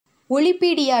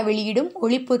ஒலிபீடியா வெளியிடும்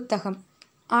ஒலிப்புத்தகம்.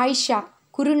 ஆயிஷா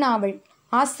குறுநாவல்.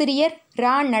 ஆசிரியர்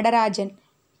ரா. நடராஜன்.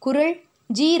 குரல்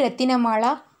ஜி.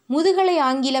 ரத்தினமாலா. முதுகலை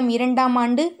ஆங்கிலம் 2ஆம்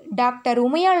ஆண்டு டாக்டர்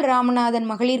உமையாள் ராமநாதன்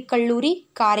மகளிர் கல்லூரி,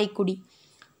 காரைக்குடி.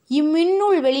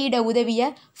 இம்மின்னூல் வெளியிட உதவிய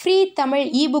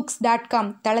freetamil-ebooks.com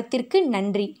தளத்திற்கு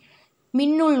நன்றி.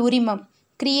 மின்னூல் உரிமம்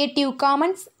கிரியேட்டிவ்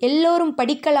காமன்ஸ். எல்லோரும்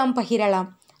படிக்கலாம், பகிரலாம்.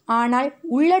 ஆனால்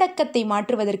உள்ளடக்கத்தை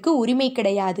மாற்றுவதற்கு உரிமை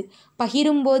கிடையாது.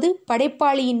 பகிரும்போது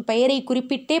படைப்பாளியின் பெயரை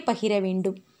குறிப்பிட்டே பகிர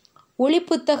வேண்டும்.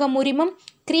 ஒலிப்புத்தகம் உரிமம்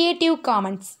கிரியேட்டிவ்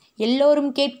காமன்ஸ்.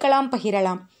 எல்லோரும் கேட்கலாம்,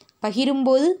 பகிரலாம்.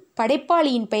 பகிரும்போது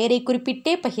படைப்பாளியின் பெயரை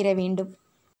குறிப்பிட்டே பகிர வேண்டும்.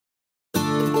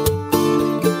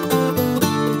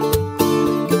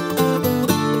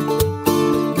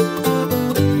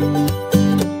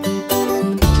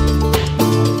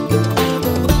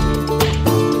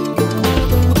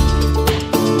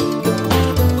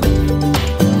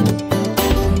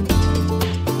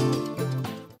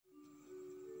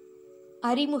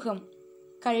 அறிமுகம்.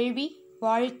 கல்வி,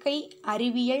 வாழ்க்கை,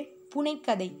 அறிவியல்,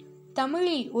 புனைக்கதை.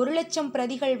 தமிழில் 1,00,000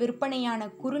 பிரதிகள் விற்பனையான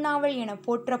குறுநாவல் என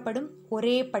போற்றப்படும்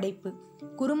ஒரே படைப்பு.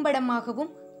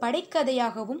 குறும்படமாகவும்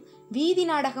படைக்கதையாகவும் வீதி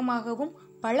நாடகமாகவும்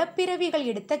பல பிறவிகள்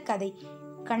எடுத்த கதை.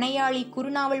 கணையாளி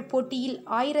குறுநாவல் போட்டியில்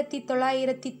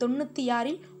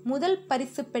 1996 முதல்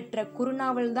பரிசு பெற்ற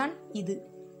குறுநாவல்தான் இது.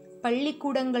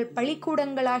 பள்ளிக்கூடங்கள்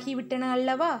பள்ளிக்கூடங்களாகிவிட்டன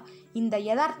அல்லவா? இந்த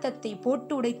யதார்த்தத்தை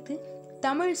போட்டு உடைத்து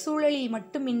தமிழ் சூழலில்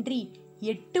மட்டுமின்றி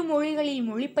 8 மொழிகளில்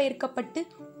மொழிபெயர்க்கப்பட்டு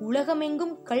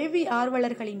உலகமெங்கும் கல்வி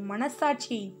ஆர்வலர்களின்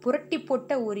மனசாட்சியை புரட்டி போட்ட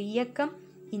ஒரு இயக்கம்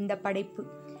இந்த படைப்பு.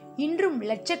 இன்றும்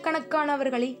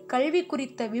லட்சக்கணக்கானவர்களை கல்வி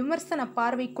குறித்த விமர்சன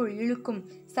பார்வைக்குள் இழுக்கும்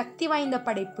சக்தி வாய்ந்த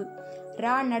படைப்பு.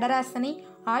 ரா. நடராசனை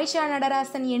ஆயிஷா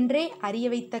நடராசன் என்றே அறிய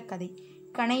வைத்த கதை.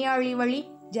 கணையாளி வழி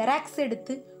ஜெராக்ஸ்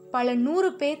எடுத்து பல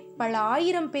 100 பேர் பல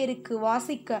 1000 பேருக்கு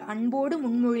வாசிக்க அன்போடு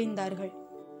முன்மொழிந்தார்கள்.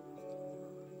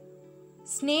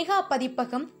 ஸ்னேகா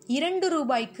பதிப்பகம் 2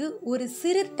 ரூபாய்க்கு ஒரு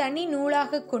சிறு தனி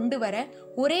நூலாக கொண்டு வர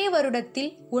ஒரே வருடத்தில்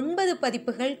 9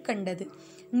 பதிப்புகள் கண்டது.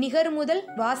 நிகர் முதல்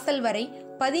வாசல் வரை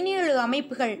 17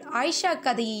 அமைப்புகள் ஆயிஷா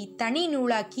கதையை தனி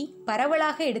நூலாக்கி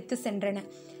பரவலாக எடுத்து சென்றன.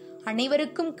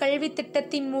 அனைவருக்கும் கல்வி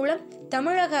திட்டத்தின் மூலம்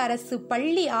தமிழக அரசு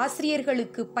பள்ளி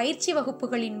ஆசிரியர்களுக்கு பயிற்சி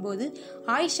வகுப்புகளின் போது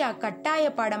ஆயிஷா கட்டாய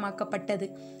பாடமாக்கப்பட்டது.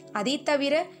 அதை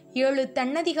தவிர 7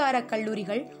 தன்னதிகார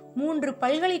கல்லூரிகள், 3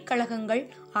 பல்கலைக்கழகங்கள்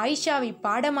ஆயிஷாவை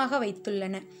பாடமாக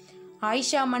வைத்துள்ளன.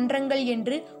 ஆயிஷா மன்றங்கள்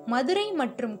என்று மதுரை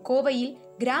மற்றும் கோவையில்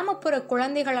கிராமப்புற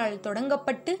குழந்தைகளால்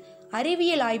தொடங்கப்பட்டு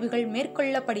அறிவியல் ஆய்வுகள்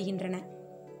மேற்கொள்ளப்படுகின்றன.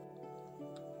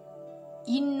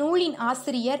 இந்நூலின்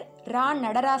ஆசிரியர் ரா.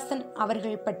 நடராசன்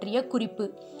அவர்கள் பற்றிய குறிப்பு.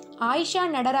 ஆயிஷா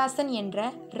நடராசன் என்ற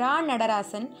ரா.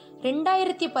 நடராசன்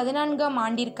 2014ஆம்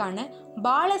ஆண்டிற்கான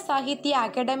பால சாகித்ய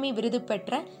அகாடமி விருது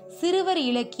பெற்ற சிறுவர்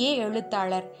இலக்கிய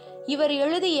எழுத்தாளர். இவர்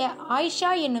எழுதிய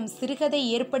ஆயிஷா என்னும் சிறுகதை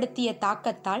ஏற்படுத்திய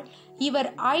தாக்கத்தால் இவர்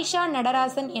ஆயிஷா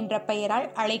நடராசன் என்ற பெயரால்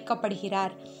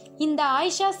அழைக்கப்படுகிறார். இந்த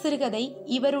ஆயிஷா சிறுகதை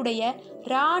இவருடைய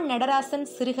ரா. நடராசன்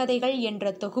சிறுகதைகள்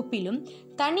என்ற தொகுப்பிலும்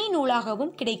தனி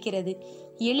நூலாகவும் கிடைக்கிறது.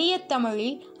 எளிய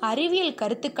தமிழில் அறிவியல்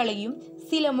கருத்துக்களையும்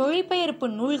சில மொழிபெயர்ப்பு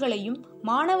நூல்களையும்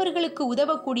மாணவர்களுக்கு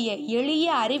உதவக்கூடிய எளிய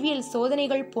அறிவியல்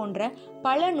சோதனைகள் போன்ற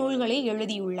பல நூல்களை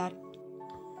எழுதியுள்ளார்.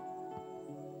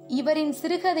 இவரின்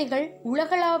சிறுகதைகள்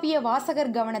உலகளாவிய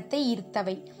வாசகர் கவனத்தை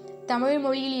ஈர்த்தவை. தமிழ்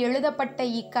மொழியில் எழுதப்பட்ட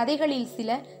இக்கதைகளில்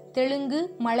சில தெலுங்கு,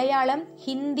 மலையாளம்,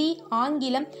 ஹிந்தி,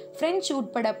 ஆங்கிலம், பிரெஞ்சு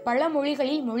உட்பட பல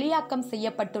மொழிகளில் மொழியாக்கம்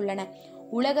செய்யப்பட்டுள்ளன.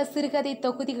 உலக சிறுகதை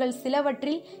தொகுதிகள்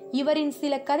சிலவற்றில் இவரின்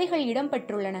சில கதைகள்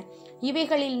இடம்பெற்றுள்ளன.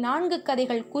 இவைகளில் 4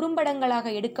 கதைகள் குறும்படங்களாக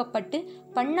எடுக்கப்பட்டு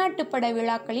பன்னாட்டு பட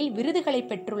விழாக்களில் விருதுகளை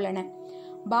பெற்றுள்ளன.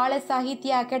 பால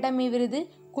சாகித்ய அகாடமி விருது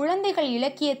குழந்தைகள்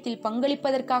இலக்கியத்தில்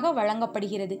பங்களிப்பதற்காக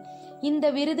வழங்கப்படுகிறது. இந்த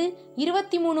விருது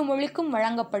 23 மொழிக்கும்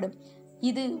வழங்கப்படும்.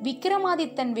 இது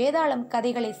விக்ரமாதித்தன் வேதாளம்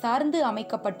கதைகளை சார்ந்து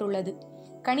அமைக்கப்பட்டுள்ளது.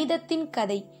 கணிதத்தின்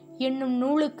கதை என்னும்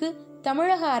நூலுக்கு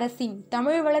தமிழக அரசின்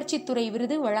தமிழ் வளர்ச்சித்துறை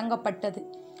விருது வழங்கப்பட்டது.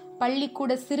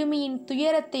 பள்ளிக்கூட சிறுமியின்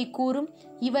துயரத்தை கூறும்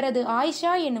இவரது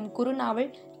ஆயிஷா என்னும்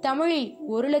குறுநாவல் தமிழில்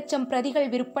 1,00,000 பிரதிகள்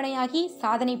விற்பனையாகி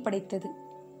சாதனை படைத்தது.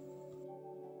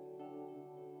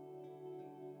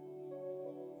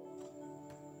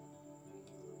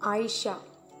 ஆயிஷா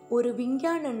ஒரு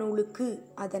விஞ்ஞான நூலுக்கு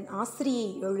அதன் ஆசிரியை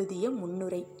எழுதிய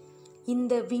முன்னுரை.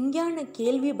 இந்த விஞ்ஞான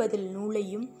கேள்வி பதில்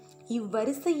நூலையும்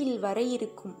இவ்வரிசையில் வர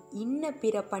இருக்கும் இன்ன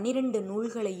பிற 12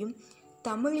 நூல்களையும்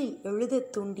தமிழில் எழுத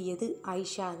தூண்டியது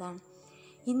ஆயிஷாதான்.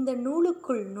 இந்த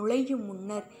நூலுக்குள் நுழையும்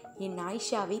முன்னர் என்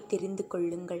ஆயிஷாவை தெரிந்து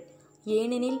கொள்ளுங்கள்.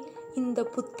 ஏனெனில் இந்த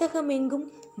புத்தகமெங்கும்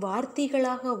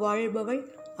வார்த்தைகளாக வாழ்பவள்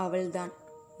அவள்தான்.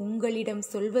 உங்களிடம்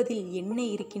சொல்வதில் என்ன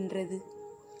இருக்கின்றது?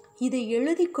 இதை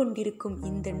எழுதி கொண்டிருக்கும்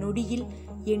இந்த நொடியில்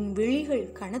என் விழிகள்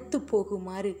கனத்து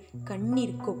போகுமாறு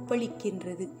கண்ணீர்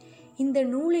கொப்பளிக்கின்றது. இந்த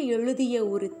நூலை எழுதிய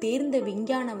ஒரு தேர்ந்த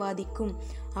விஞ்ஞானவாதிக்கும்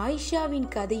ஆயிஷாவின்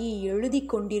கதையை எழுதி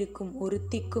கொண்டிருக்கும்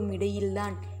ஒருத்திக்கும்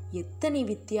இடையில்தான் எத்தனை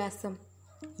வித்தியாசம்!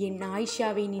 என்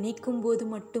ஆயிஷாவை நினைக்கும் போது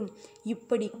மட்டும்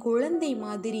இப்படி குழந்தை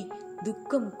மாதிரி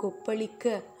துக்கம்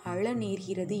கொப்பளிக்க அழ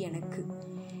நேர்கிறது எனக்கு.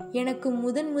 எனக்கு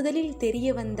முதலில் தெரிய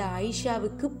வந்த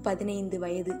ஆயிஷாவுக்கு 15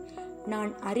 வயது.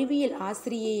 நான் அறிவியல்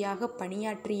ஆசிரியையாக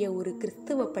பணியாற்றிய ஒரு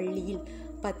கிறிஸ்தவ பள்ளியில்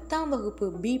 10ஆம் வகுப்பு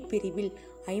B பிரிவில்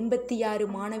 56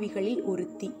 மாணவிகளில்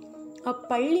ஒருத்தி.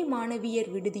 அப்பள்ளி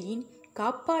மாணவியர் விடுதியின்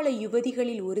காப்பாள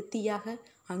யுவதிகளில் ஒருத்தியாக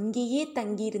அங்கேயே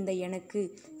தங்கியிருந்த எனக்கு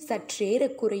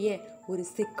சற்றேறக்குறைய ஒரு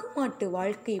செக்குமாட்டு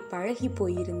வாழ்க்கை பழகி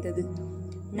போயிருந்தது.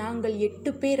 நாங்கள்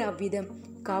 8 பேர் அவ்விதம்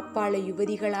காப்பாள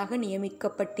யுவதிகளாக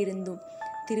நியமிக்கப்பட்டிருந்தோம்.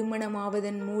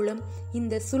 திருமணமாவதன் மூலம்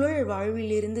இந்த சுழல்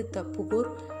வாழ்விலிருந்து தப்புவோர்,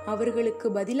 அவர்களுக்கு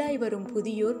பதிலாய் வரும்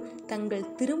புதியோர் தங்கள்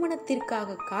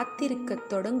திருமணத்திற்காக காத்திருக்க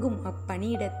தொடங்கும்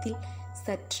அப்பணியிடத்தில்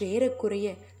சற்றேறக்குறைய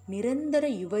நிரந்தர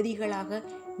யுவதிகளாக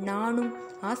நானும்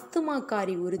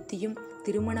ஆஸ்துமாக்காரி ஒருத்தியும்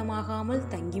திருமணமாகாமல்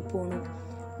தங்கி போனோம்.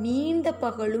 நீண்ட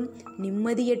பகலும்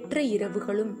நிம்மதியற்ற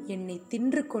இரவுகளும் என்னை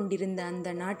தின்று கொண்டிருந்த அந்த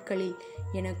நாட்களில்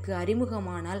எனக்கு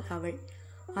அறிமுகமானாள் அவள்.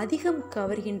 அதிகம்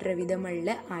கவர்கின்ற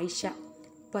விதமல்ல ஆயிஷா.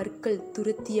 பற்கள்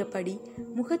துருத்தியபடி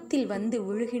முகத்தில் வந்து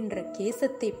விழுகின்ற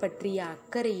கேசத்தை பற்றிய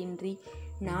அக்கறையின்றி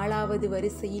 4வது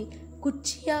வரிசையில்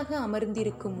குச்சியாக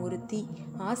அமர்ந்திருக்கும் ஒருத்தி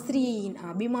ஆசிரியையின்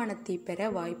அபிமானத்தை பெற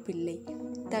வாய்ப்பில்லை.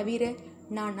 தவிர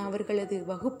நான் அவர்களது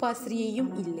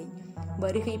வகுப்பாசிரியையும் இல்லை.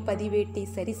 வருகை பதிவேட்டை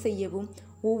சரி செய்யவும்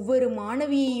ஒவ்வொரு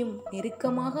மாணவியையும்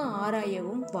நெருக்கமாக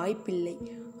ஆராயவும் வாய்ப்பில்லை.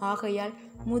 ஆகையால்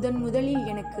முதலில்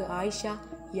எனக்கு ஆயிஷா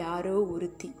யாரோ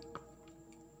ஒருத்தி.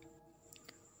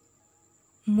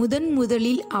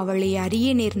 முதலில் அவளை அறிய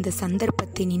நேர்ந்த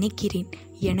சந்தர்ப்பத்தை நினைக்கிறேன்.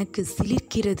 எனக்கு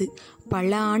சிலிர்க்கிறது.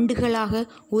 பல ஆண்டுகளாக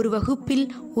ஒரு வகுப்பில்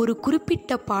ஒரு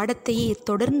குறிப்பிட்ட பாடத்தையே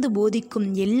தொடர்ந்து போதிக்கும்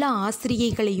எல்லா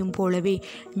ஆசிரியைகளையும் போலவே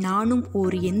நானும்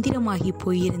ஒரு எந்திரமாகி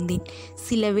போயிருந்தேன்.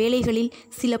 சில வேளைகளில்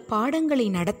சில பாடங்களை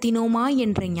நடத்தினோமா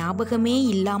என்ற ஞாபகமே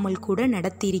இல்லாமல் கூட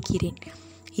நடத்தியிருக்கிறேன்.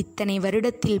 இத்தனை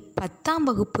வருடத்தில் 10ஆம்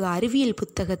வகுப்பு அறிவியல்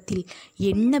புத்தகத்தில்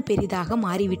என்ன பெரிதாக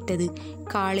மாறிவிட்டது?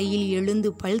 காலையில் எழுந்து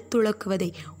பல் துலக்குவதை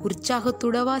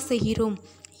உற்சாகத்துடவா செய்கிறோம்?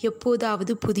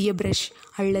 எப்போதாவது புதிய பிரஷ்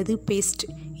அல்லது பேஸ்ட்.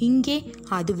 இங்கே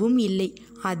அதுவும் இல்லை.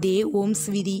 அதே ஓம்ஸ்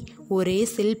விதி, ஒரே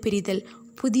செல் பிரிதல்.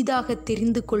 புதிதாக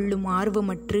தெரிந்து கொள்ளும்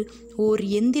ஆர்வமற்று ஓர்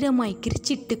எந்திரமாய்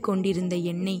கிரிச்சிட்டு கொண்டிருந்த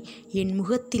என்னை என்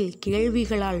முகத்தில்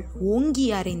கேள்விகளால் ஓங்கி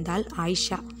அறைந்தாள்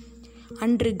ஆயிஷா.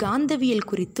 அன்று காந்தவியல்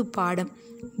குறித்து பாடம்.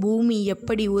 பூமி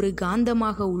எப்படி ஒரு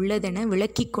காந்தமாக உள்ளதென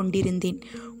விளக்கிக் கொண்டிருந்தேன்.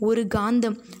 ஒரு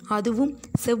காந்தம், அதுவும்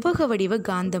செவ்வக வடிவ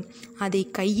காந்தம். அதை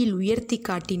கையில் உயர்த்தி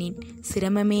காட்டினேன்.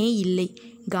 சிரமமே இல்லை.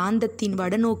 காந்தத்தின்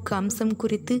வடநோக்கு அம்சம்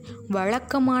குறித்து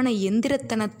வழக்கமான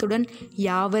எந்திரத்தனத்துடன்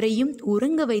யாவரையும்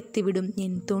உறங்க வைத்துவிடும்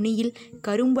என் தொனியில்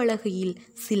கரும்பலகையில்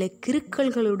சில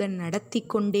கிறுக்கல்களுடன் நடத்தி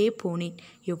கொண்டே போனேன்.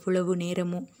 எவ்வளவு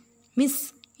நேரமோ! மிஸ்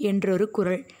என்றொரு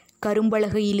குரல்.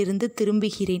 கரும்பலகையிலிருந்து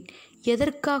திரும்புகிறேன்.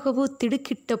 எதற்காகவோ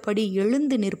திடுக்கிட்டபடி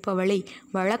எழுந்து நிற்பவளை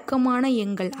வழக்கமான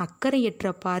எங்கள்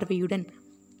அக்கறையற்ற பார்வையுடன்,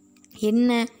 என்ன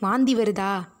வாந்தி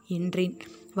வருதா என்றேன்.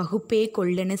 வகுப்பே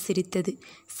கொள்ளென சிரித்தது.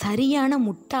 சரியான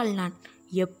முட்டாள் நான்.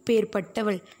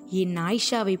 எப்பேற்பட்டவள்! என்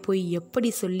ஆயிஷாவை போய்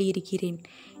எப்படி சொல்லியிருக்கிறேன்?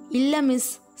 இல்ல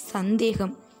மிஸ்,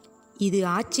 சந்தேகம். இது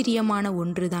ஆச்சரியமான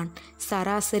ஒன்றுதான்.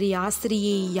 சராசரி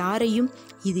ஆசிரியை யாரையும்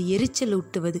இது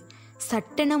எரிச்சலூட்டுவது.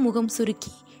 சட்டென முகம்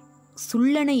சுருக்கி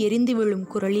சுள்ளென எரிந்து விழும்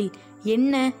குரலில்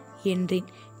என்ன என்றேன்.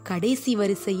 கடைசி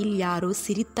வரிசையில் யாரோ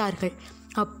சிரித்தார்கள்.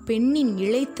 அப்பெண்ணின்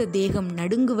இளைத்த தேகம்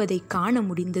நடுங்குவதை காண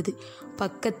முடிந்தது.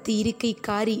 பக்கத்து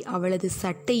இருக்கைக்காரி அவளது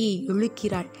சட்டையை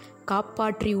இழுக்கிறாள்.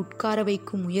 காப்பாற்றி உட்கார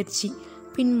வைக்கும் முயற்சி.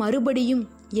 பின் மறுபடியும்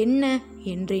என்ன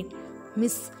என்றேன்.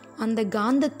 மிஸ், அந்த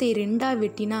காந்தத்தை 2ஆ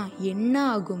வெட்டினா என்ன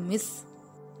ஆகும் மிஸ்?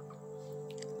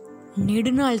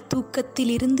 நெடுநாள்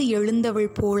தூக்கத்திலிருந்து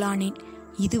எழுந்தவள் போலானேன்.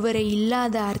 இதுவரை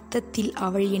இல்லாத அர்த்தத்தில்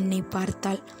அவள் என்னை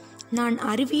பார்த்தாள். நான்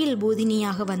அறிவியல்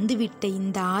போதினியாக வந்துவிட்ட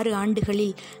இந்த 6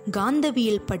 ஆண்டுகளில்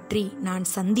காந்தவியல் பற்றி நான்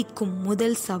சந்திக்கும்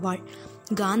முதல் சவால்.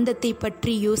 காந்தத்தை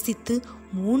பற்றி யோசித்து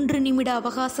 3 நிமிட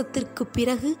அவகாசத்திற்கு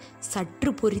பிறகு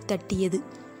சற்று பொறி தட்டியது.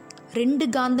 2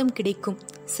 காந்தம் கிடைக்கும்.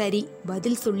 சரி,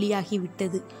 பதில்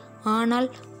சொல்லியாகிவிட்டது. ஆனால்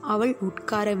அவள்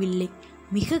உட்காரவில்லை.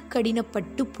 மிக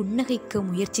கடினப்பட்டு புன்னகைக்க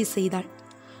முயற்சி செய்தாள்.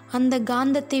 அந்த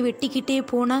காந்தத்தை வெட்டிக்கிட்டே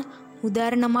போனா,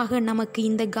 உதாரணமாக நமக்கு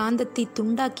இந்த காந்தத்தை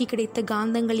துண்டாக்கி கிடைத்த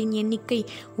காந்தங்களின் எண்ணிக்கை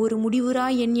ஒரு முடிவுறா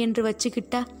எண் என்று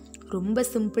வச்சுக்கிட்டா, ரொம்ப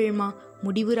சிம்பிள்மா.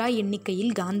 முடிவுறா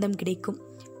எண்ணிக்கையில் காந்தம் கிடைக்கும்.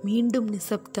 மீண்டும்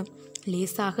நிசப்தம்.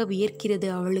 லேசாக வியர்க்கிறது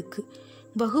அவளுக்கு.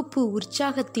 வகுப்பு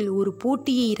உற்சாகத்தில் ஒரு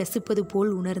போட்டியை ரசிப்பது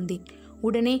போல் உணர்ந்தேன்.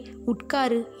 உடனே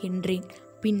உட்காரு என்றேன்.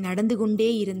 பின் நடந்து கொண்டே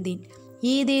இருந்தேன்.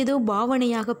 ஏதேதோ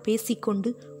பாவனையாக பேசிக்கொண்டு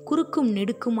குறுக்கும்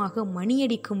நெடுக்குமாக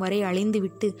மணியடிக்கும் வரை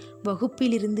அலைந்துவிட்டு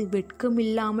வகுப்பிலிருந்து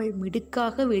வெட்கமில்லாமல்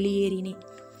மிடுக்காக வெளியேறினேன்.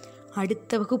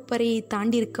 அடுத்த வகுப்பறையை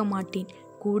தாண்டியிருக்க மாட்டேன்.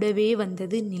 கூடவே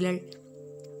வந்தது நிழல்.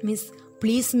 மிஸ்,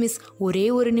 ப்ளீஸ் மிஸ், ஒரே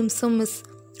ஒரு நிமிஷம் மிஸ்.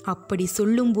 அப்படி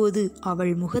சொல்லும்போது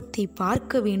அவள் முகத்தை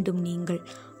பார்க்க வேண்டும் நீங்கள்.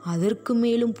 அதற்கு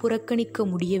மேலும் புறக்கணிக்க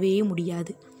முடியவே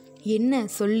முடியாது. என்ன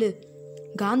சொல்லு?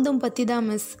 காந்தம் பற்றி தான்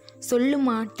மிஸ்.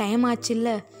 சொல்லுமா, டைம் ஆச்சுல்ல.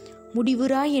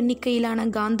 முடிவுறா எண்ணிக்கையிலான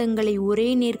காந்தங்களை ஒரே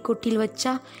நேர்கோட்டில்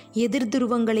வச்சா எதிர்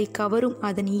துருவங்களை கவரும்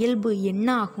அதன் இயல்பு என்ன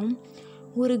ஆகும்?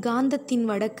 ஒரு காந்தத்தின்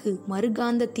வடக்கு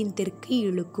மறுகாந்தத்தின் தெற்கை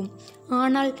இழுக்கும்.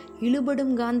 ஆனால்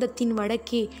இழுபடும் காந்தத்தின்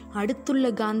வடக்கே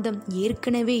அடுத்துள்ள காந்தம்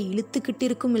ஏற்கனவே இழுத்துக்கிட்டு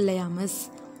இருக்கும் இல்லையா மிஸ்?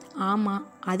 ஆமாம்,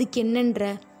 அதுக்கு என்னன்ற?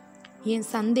 என்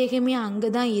சந்தேகமே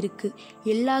அங்கதான் இருக்கு.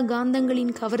 எல்லா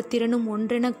காந்தங்களின் கவர்திறனும்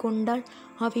ஒன்றென கொண்டால்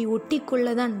அவை ஒட்டி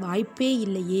கொள்ளதான் வாய்ப்பே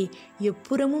இல்லையே.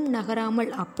 எப்புறமும்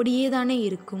நகராமல் அப்படியே தானே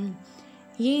இருக்கும்.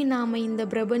 ஏன் நாம இந்த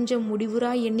பிரபஞ்சம்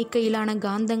முடிவுறா எண்ணிக்கையிலான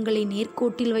காந்தங்களை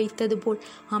நேர்கோட்டில் வைத்தது போல்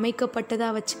அமைக்கப்பட்டதா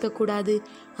வச்சுக்க கூடாது?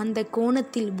 அந்த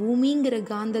கோணத்தில் பூமிங்கிற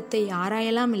காந்தத்தை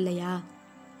ஆராயலாம் இல்லையா?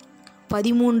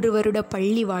 13 வருட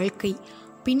பள்ளி வாழ்க்கை,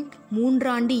 பின்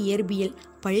 3 ஆண்டு இயற்பியல்.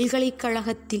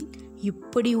 பல்கலைக்கழகத்தில்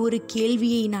இப்படி ஒரு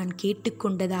கேள்வியை நான்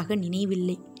கேட்டுக்கொண்டதாக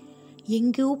நினைவில்லை.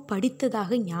 எங்கோ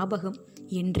படித்ததாக ஞாபகம்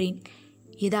என்றேன்.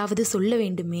 ஏதாவது சொல்ல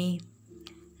வேண்டுமே.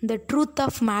 The truth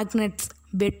of magnets,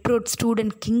 பெட்ரோட்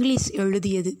student கிங்லிஷ்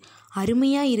எழுதியது.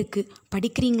 அருமையா இருக்கு.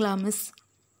 படிக்கிறீங்களா மிஸ்?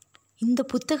 இந்த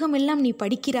புத்தகம் எல்லாம் நீ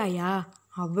படிக்கிறாயா?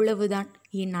 அவ்வளவுதான்,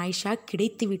 என் ஆயிஷா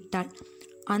கிடைத்து விட்டாள்.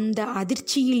 அந்த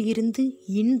அதிர்ச்சியில் இருந்து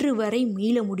இன்று வரை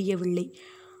மீள முடியவில்லை.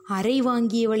 அறை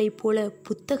வாங்கியவளைப் போல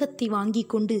புத்தகத்தை வாங்கி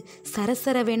கொண்டு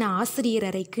சரசரவென ஆசிரியர்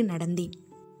அறைக்கு நடந்தேன்.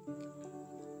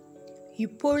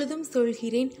 இப்பொழுதும்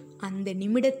சொல்கிறேன், அந்த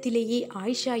நிமிடத்திலேயே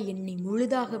ஆயிஷா என்னை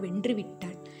முழுதாக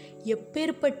வென்றுவிட்டாள்.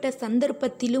 எப்பேற்பட்ட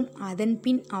சந்தர்ப்பத்திலும் அதன்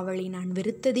பின் அவளை நான்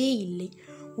வெறுத்ததே இல்லை.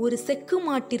 ஒரு செக்கு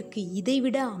மாட்டிற்கு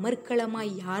இதைவிட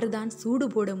அமர்க்களமாய் யார்தான் சூடு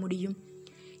போட முடியும்?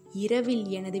 இரவில்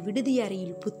எனது விடுதி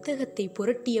அறையில் புத்தகத்தை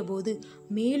புரட்டிய போது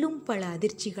மேலும் பல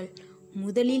அதிர்ச்சிகள்.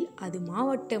 முதலில் அது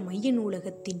மாவட்ட மைய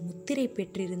நூலகத்தின் முத்திரை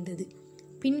பெற்றிருந்தது.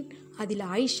 பின் அதில்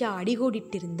ஆயிஷா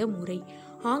அடிகோடிட்டிருந்த முறை,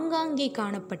 ஆங்காங்கே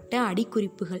காணப்பட்ட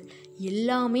அடிக்குறிப்புகள்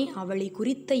எல்லாமே அவளை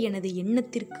குறித்த எனது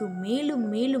எண்ணத்திற்கு மேலும்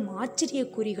மேலும் ஆச்சரிய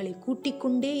குறிகளை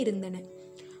கூட்டிக்கொண்டே இருந்தன.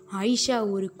 ஆயிஷா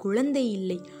ஒரு குழந்தை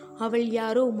இல்லை. அவள்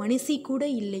யாரோ மனுஷி கூட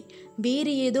இல்லை.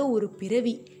 வேறு ஏதோ ஒரு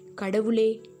பிறவி. கடவுளே,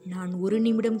 நான் ஒரு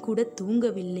நிமிடம் கூட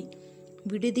தூங்கவில்லை.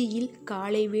 விடுதியில்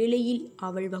காலை வேளையில்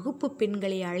அவள் வகுப்பு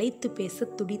பெண்களை அழைத்து பேச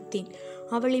துடித்தேன்.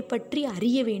 அவளை பற்றி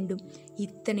அறிய வேண்டும்.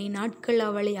 இத்தனை நாட்கள்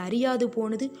அவளை அறியாது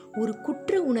போனது ஒரு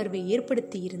குற்ற உணர்வை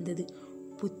ஏற்படுத்தி இருந்தது.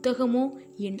 புத்தகமோ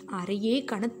என் அறையே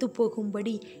கனத்து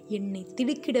போகும்படி என்னை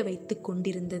திடுக்கிட வைத்து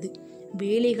கொண்டிருந்தது.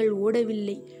 வேலைகள்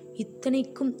ஓடவில்லை.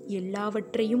 இத்தனைக்கும்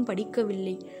எல்லாவற்றையும்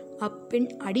படிக்கவில்லை. அப்பெண்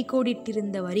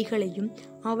அடிக்கோடிட்டிருந்த வரிகளையும்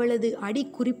அவளது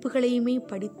அடிக்குறிப்புகளையுமே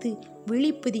படித்து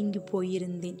விழிப்புதுங்கி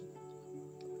போயிருந்தேன்.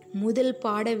 முதல்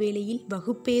பாட வேளையில்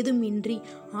வகுப்பேதும் இன்றி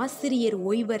ஆசிரியர்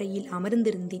ஓய்வறையில்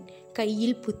அமர்ந்திருந்தேன்.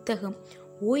 கையில் புத்தகம்.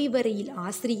 ஓய்வறையில்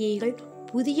ஆசிரியைகள்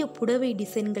புதிய புடவை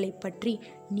டிசைன்களை பற்றி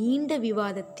நீண்ட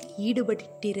விவாதத்தில்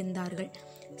ஈடுபட்டிருந்தார்கள்.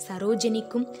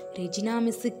 சரோஜனிக்கும் ரெஜினா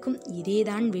மிஸ்ஸுக்கும்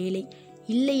இதேதான் வேலை.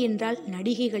 இல்லை என்றால்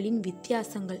நடிகைகளின்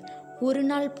வித்தியாசங்கள். ஒரு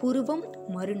நாள் புருவம்,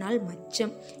 மறுநாள்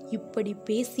மச்சம். இப்படி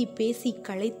பேசி பேசி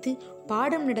களைத்து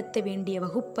பாடம் நடத்த வேண்டிய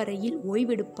வகுப்பறையில்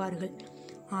ஓய்வெடுப்பார்கள்.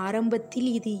 ஆரம்பத்தில்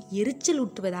இது எரிச்சல்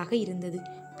ஊட்டுவதாக இருந்தது.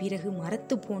 பிறகு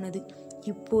மறத்து போனது.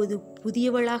 இப்போது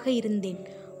புதியவளாக இருந்தேன்.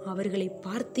 அவர்களை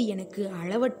பார்த்து எனக்கு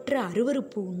அளவற்ற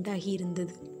அருவருப்பு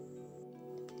உண்டாகியிருந்தது.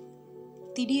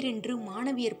 திடீரென்று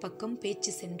மாணவியர் பக்கம்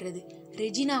பேச்சு சென்றது.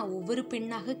 ரெஜினா ஒவ்வொரு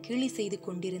பெண்ணாக கேலி செய்து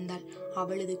கொண்டிருந்தாள்.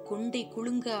 அவளது கொண்டை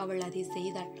குலுங்க அவள் அதை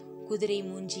செய்தாள். குதிரை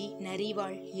மூஞ்சி,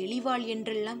 நரிவாள், எலிவாள்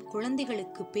என்றெல்லாம்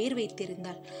குழந்தைகளுக்கு பேர்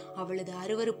வைத்திருந்தாள். அவளது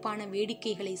அருவருப்பான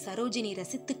வேடிக்கைகளை சரோஜினி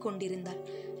ரசித்து கொண்டிருந்தாள்.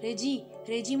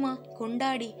 ரெஜிமா,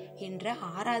 கொண்டாடி என்ற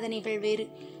ஆராதனைகள் வேறு.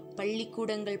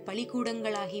 பள்ளிக்கூடங்கள்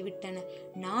பள்ளிக்கூடங்களாகிவிட்டன.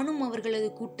 நானும் அவர்களது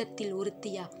கூட்டத்தில்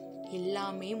ஒருத்தியா?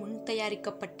 எல்லாமே முன்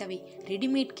தயாரிக்கப்பட்டவை,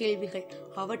 ரெடிமேட் கேள்விகள்,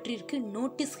 அவற்றிற்கு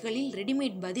நோட்டீஸ்களில்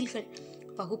ரெடிமேட் பதில்கள்.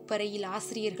 வகுப்பறையில்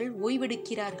ஆசிரியர்கள்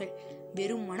ஓய்வெடுக்கிறார்கள்.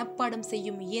 வெறும் மனப்பாடம்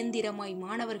செய்யும் இயந்திரமாய்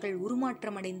மாணவர்கள்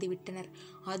உருமாற்றம் அடைந்து விட்டனர்.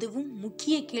 அதுவும்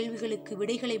முக்கிய கேள்விகளுக்கு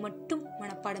விடைகளை மட்டும்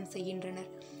மனப்பாடம் செய்கின்றனர்.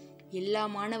 எல்லா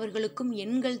மாணவர்களுக்கும்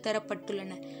எண்கள்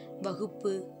தரப்பட்டுள்ளன.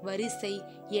 வகுப்பு, வரிசை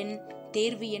எண்,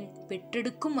 தேர்வு எண்,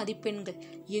 பெற்றெடுக்கும் மதிப்பெண்கள்,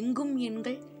 எங்கும்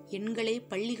எண்கள். எண்களே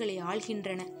பள்ளிகளை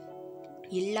ஆள்கின்றன.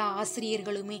 எல்லா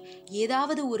ஆசிரியர்களுமே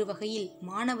ஏதாவது ஒரு வகையில்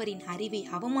மாணவரின் அறிவை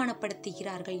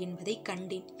அவமானப்படுத்துகிறார்கள் என்பதை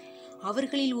கண்டேன்.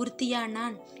 அவர்களில் ஒருத்தியா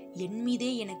நான்? என் மீதே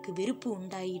எனக்கு வெறுப்பு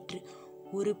உண்டாயிற்று.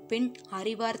 ஒரு பெண்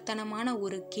அறிவார்த்தனமான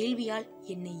ஒரு கேள்வியால்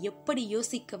என்னை எப்படி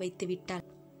யோசிக்க வைத்து விட்டாள்.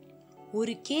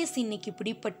 ஒரு கேஸ் இன்னைக்கு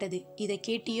பிடிப்பட்டது, இதை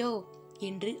கேட்டியோ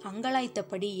என்று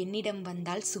அங்கலாய்த்தபடி என்னிடம்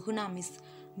வந்தாள் சுகுணா மிஸ்.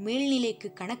 மேல்நிலைக்கு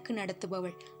கணக்கு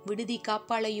நடத்துபவள், விடுதி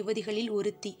காப்பாள யுவதிகளில்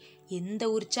ஒருத்தி. எந்த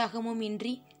உற்சாகமும்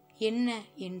இன்றி என்ன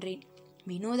என்றேன்.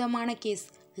 வினோதமான கேஸ்.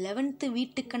 11th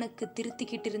வீட்டு கணக்கு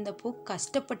திருத்திக்கிட்டு இருந்தப்போ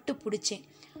கஷ்டப்பட்டு பிடிச்சேன்.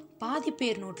 பாதி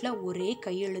பேர் நோட்ல ஒரே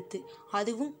கையெழுத்து,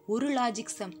 அதுவும் ஒரு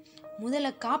லாஜிக் சம். முதல்ல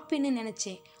காப்பின்னு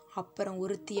நினைச்சேன், அப்புறம்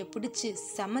ஒருத்திய பிடிச்சு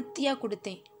சமத்தியா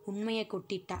கொடுத்தேன். உண்மையை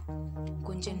கொட்டிட்டா.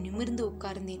 கொஞ்சம் நிமிர்ந்து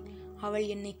உட்கார்ந்தேன். அவள்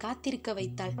என்னை காத்திருக்க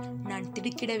வைத்தாள். நான்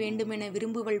திடுக்கிட வேண்டுமென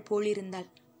விரும்புவள் போலிருந்தாள்.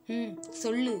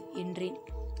 சொல்லு என்றேன்.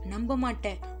 நம்ப மாட்ட,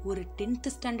 ஒரு 10th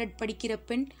ஸ்டாண்டர்ட் படிக்கிற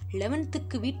பெண்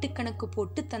 11th வீட்டு கணக்கு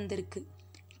போட்டு தந்திருக்கு.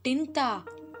 10th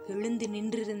எழுந்து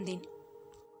நின்றிருந்தேன்.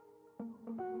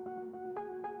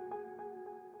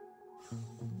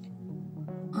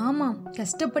 ஆமாம்,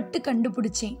 கஷ்டப்பட்டு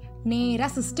கண்டுபிடிச்சேன். நேரா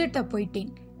சிஸ்டர்ட்ட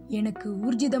போயிட்டேன். எனக்கு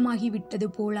ஊர்ஜிதமாகி விட்டது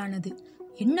போலானது.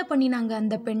 என்ன பண்ணினாங்க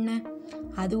அந்த பெண்ணை?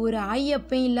 அது ஒரு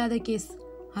ஆயப்பேன் இல்லாத கேஸ்.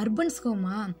 அர்பன்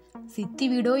ஸ்கோமா? சித்தி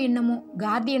வீடோ என்னமோ.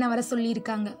 கார்டியனை வர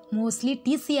சொல்லியிருக்காங்க. மோஸ்ட்லி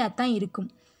டிசியா தான் இருக்கும்.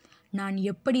 நான்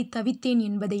எப்படி தவித்தேன்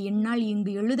என்பதை என்னால்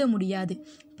இங்கு எழுத முடியாது.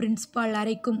 பிரின்ஸ்பால்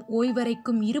அறைக்கும்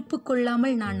ஓய்வறைக்கும் இருப்பு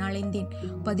கொள்ளாமல் நான் அலைந்தேன்.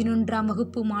 11ஆம்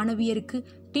வகுப்பு மாணவியருக்கு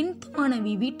 10th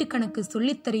மாணவி வீட்டு கணக்கு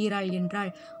சொல்லித் தருகிறாள்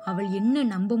என்றால் அவள் என்ன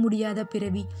நம்ப முடியாத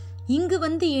பிறவி. இங்கு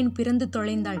வந்து ஏன் பிறந்து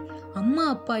தொலைந்தாள்? அம்மா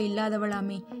அப்பா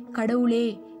இல்லாதவளாமே. கடவுளே,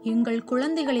 எங்கள்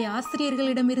குழந்தைகளை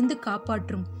ஆசிரியர்களிடமிருந்து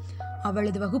காப்பாற்றும்.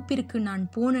 அவளது வகுப்பிற்கு நான்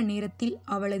போன நேரத்தில்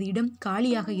அவளது இடம்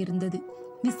காலியாக இருந்தது.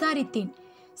 விசாரித்தேன்.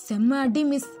 செம்ம அடி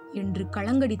மிஸ் என்று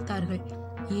கலங்கடித்தார்கள்.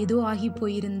 ஏதோ ஆகி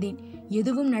போயிருந்தேன்.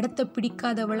 எதுவும் நடத்த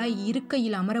பிடிக்காதவளாய்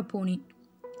இருக்கையில் அமரப்போனேன்.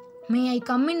 மே I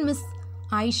come in miss?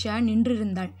 Ayesha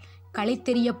நின்றிருந்தாள். களை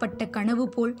தெரியப்பட்ட கனவு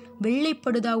போல்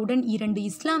வெள்ளைப்படுதாவுடன் 2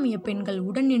 இஸ்லாமிய பெண்கள்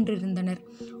உடன் நின்றிருந்தனர்.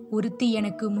 ஒருத்தி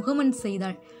எனக்கு முகமன்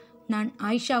செய்தாள். நான்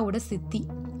ஆயிஷாவோட சித்தி.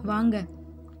 வாங்க.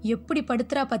 எப்படி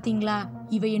படுத்துறா பாத்தீங்களா?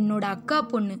 இவ என்னோட அக்கா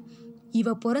பொண்ணு.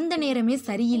 இவ பிறந்த நேரமே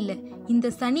சரியில்லை.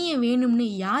 இந்த சனிய வேணும்னு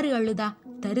யாரு அழுதா?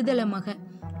 தருதல மக.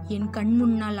 என் கண்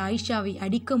முன்னால் ஆயிஷாவை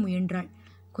அடிக்க முயன்றாள்.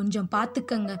 கொஞ்சம்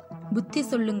பாத்துக்கங்க, புத்தி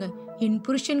சொல்லுங்க. என்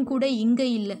புருஷன் கூட இங்க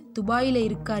இல்ல, துபாயில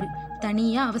இருக்காரு.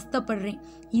 தனியா அவஸ்தப்படுறேன்.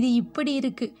 இது இப்படி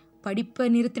இருக்கு. படிப்பை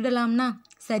நிறுத்திடலாம்னா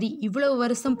சரி, இவ்வளவு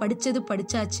வருஷம் படிச்சது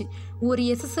படிச்சாச்சு. ஒரு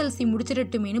SSLC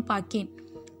முடிச்சிடட்டுமேனு பாக்கேன்.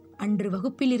 அன்று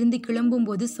வகுப்பில் இருந்து கிளம்பும்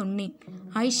போது சொன்னேன்,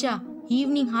 ஆயிஷா,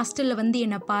 ஈவினிங் ஹாஸ்டல்ல வந்து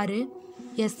என்ன பாரு.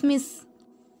 Yes miss.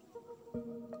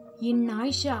 என்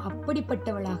ஆயிஷா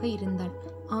அப்படிப்பட்டவளாக இருந்தாள்.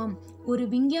 ஆம், ஒரு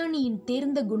விஞ்ஞானியின்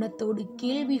தேர்ந்த குணத்தோடு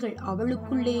கேள்விகள்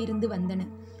அவளுக்குள்ளே இருந்து வந்தன.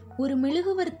 ஒரு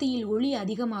மெழுகுவர்த்தியில் ஒளி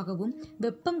அதிகமாகவும்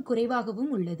வெப்பம்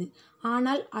குறைவாகவும் உள்ளது.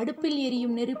 ஆனால் அடுப்பில்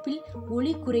எரியும் நெருப்பில்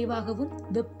ஒளி குறைவாகவும்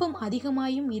வெப்பம்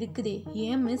அதிகமாயும் இருக்குதே,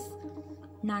 ஏன் மிஸ்?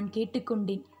 நான்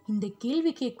கேட்டுக்கொண்டேன். இந்த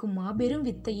கேள்வி கேட்கும் மாபெரும்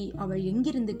வித்தையை அவள்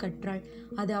எங்கிருந்து கற்றாள்?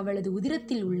 அது அவளது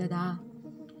உதிரத்தில் உள்ளதா?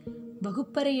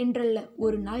 வகுப்பறை என்றல்ல,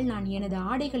 ஒரு நாள் நான் எனது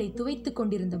ஆடைகளை துவைத்துக்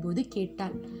கொண்டிருந்த போது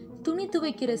கேட்டாள். துணி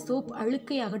துவைக்கிற சோப்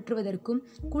அழுக்கை அகற்றுவதற்கும்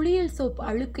குளியல் சோப்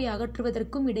அழுக்கை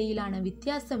அகற்றுவதற்கும் இடையிலான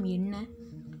வித்தியாசம் என்ன?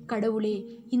 கடவுளே,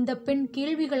 இந்த பெண்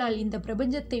கேள்விகளால் இந்த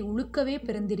பிரபஞ்சத்தை உழுக்கவே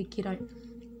பிறந்திருக்கிறாள்.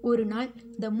 ஒரு நாள்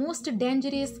the most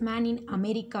dangerous man in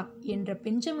America என்ற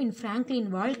பெஞ்சமின் பிராங்க்லின்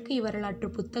வாழ்க்கை வரலாற்று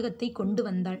புத்தகத்தை கொண்டு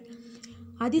வந்தாள்.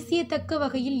 அதிசயத்தக்க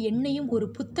வகையில் என்னையும் ஒரு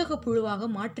புத்தக புழுவாக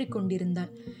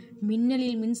மாற்றிக்கொண்டிருந்தாள்.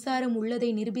 மின்னலில் மின்சாரம் உள்ளதை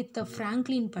நிரூபித்த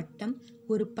பிராங்க்லின் பட்டம்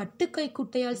ஒரு பட்டு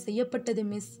கைக்குட்டையால் செய்யப்பட்டது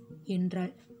மிஸ்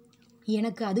என்றாள்.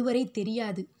 எனக்கு அதுவரை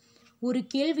தெரியாது. ஒரு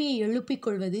கேள்வியை எழுப்பிக்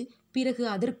கொள்வது, பிறகு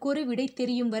அதற்கொரு விடை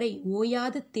தெரியும் வரை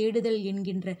ஓயாது தேடுதல்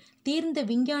என்கின்ற தேர்ந்த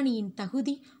விஞ்ஞானியின்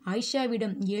தகுதி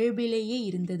ஆயிஷாவிடம் இயல்பிலேயே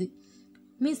இருந்தது.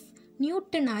 மிஸ்,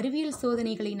 நியூட்டன் அறிவியல்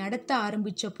சோதனைகளை நடத்த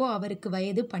ஆரம்பிச்சப்போ அவருக்கு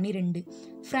வயது 12.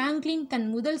 பிராங்க்லின் தன்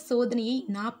முதல் சோதனையை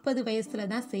 40 வயசுல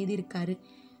தான் செய்திருக்காரு.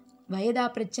 வயதா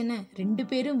பிரச்சனை? 2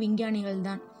 பேரும் விஞ்ஞானிகள்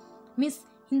தான். மிஸ்,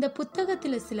 இந்த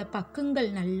புத்தகத்துல சில பக்கங்கள்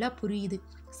நல்லா புரியுது,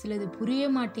 சிலது புரிய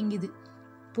மாட்டேங்குது.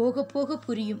 போக போக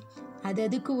புரியும்.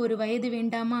 அதுக்கு ஒரு வயது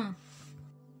வேண்டாமா?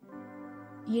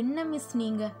 என்ன மிஸ்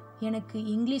நீங்க? எனக்கு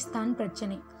இங்கிலீஷ் தான்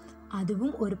பிரச்சனை.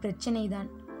 அதுவும் ஒரு பிரச்சனை தான்.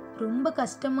 ரொம்ப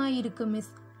கஷ்டமா இருக்கு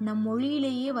மிஸ். நம்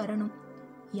மொழியிலேயே வரணும்.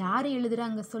 யார்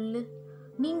எழுதுறாங்க சொல்லு?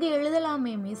 நீங்க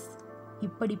எழுதலாமே மிஸ்.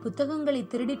 இப்படி புத்தகங்களை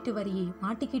திருடிட்டு வரியே,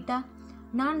 மாட்டிக்கிட்டா?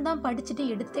 நான் தான் படிச்சுட்டு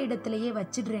எடுத்த இடத்துலயே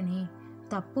வச்சிடுறேனே,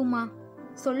 தப்புமா?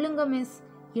 சொல்லுங்க மிஸ்,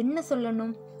 என்ன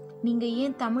சொல்லணும்? நீங்க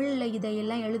ஏன் தமிழ்ல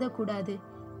இதையெல்லாம் எழுதக்கூடாது?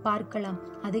 பார்க்கலாம்,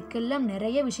 அதுக்கெல்லாம்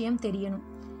நிறைய விஷயம் தெரியணும்.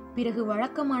 பிறகு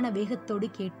வழக்கமான வேகத்தோடு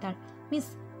கேட்டாள்,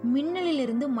 மிஸ்,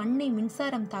 மின்னலிலிருந்து மண்ணை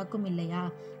மின்சாரம் தாக்கும் இல்லையா?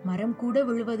 மரம் கூட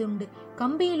விழுவதுண்டு.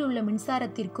 கம்பியில் உள்ள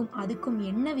மின்சாரத்திற்கும் அதுக்கும்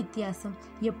என்ன வித்தியாசம்?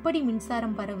 எப்படி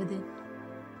மின்சாரம் பரவுது?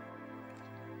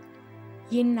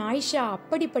 என் ஆயிஷா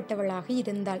அப்படிப்பட்டவளாக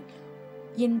இருந்தாள்.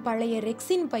 என் பழைய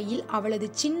ரெக்ஸின் பையில் அவளது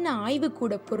சின்ன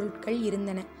ஆய்வுக்கூட பொருட்கள்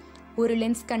இருந்தன. ஒரு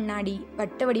லென்ஸ் கண்ணாடி,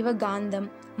 வட்ட வடிவ காந்தம்,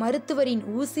 மருத்துவரின்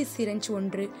ஊசி சிரஞ்ச்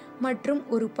ஒன்று மற்றும்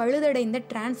ஒரு பழுதடைந்த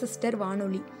டிரான்சிஸ்டர்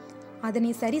வானொலி.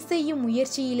 அதனை சரி செய்யும்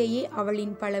முயற்சியிலேயே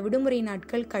அவளின் பல விடுமுறை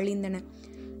நாட்கள் கழிந்தன.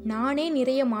 நானே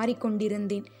நிறைய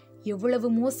மாறிக்கொண்டிருந்தேன். எவ்வளவு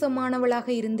மோசமானவளாக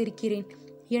இருந்திருக்கிறேன்!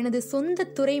 எனது சொந்த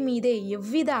துறை மீதே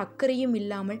எவ்வித அக்கறையும்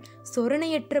இல்லாமல்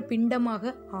சொரணையற்ற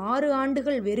பிண்டமாக 6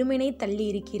 ஆண்டுகள் வெறுமனே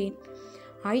தள்ளியிருக்கிறேன்.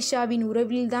 ஆயிஷாவின்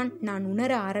உறவில்தான் நான்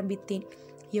உணர ஆரம்பித்தேன்.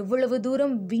 எவ்வளவு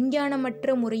தூரம்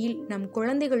விஞ்ஞானமற்ற முறையில் நம்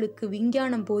குழந்தைகளுக்கு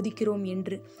விஞ்ஞானம் போதிக்கிறோம்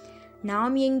என்று.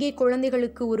 நாம் எங்கே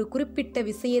குழந்தைகளுக்கு ஒரு குறிப்பிட்ட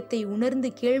விஷயத்தை உணர்ந்து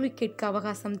கேள்வி கேட்க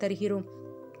அவகாசம் தருகிறோம்?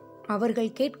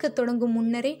 அவர்கள் கேட்க தொடங்கும்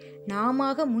முன்னரே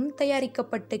நாமாக முன்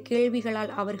தயாரிக்கப்பட்ட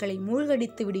கேள்விகளால் அவர்களை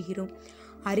மூழ்கடித்து விடுகிறோம்.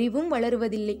 அறிவும்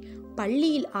வளருவதில்லை.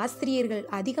 பள்ளியில் ஆசிரியர்கள்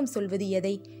அதிகம் சொல்வது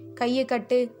எதை? கையை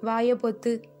கட்டு, வாய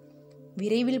பொத்து.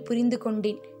 விரைவில் புரிந்து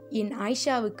கொண்டேன். என்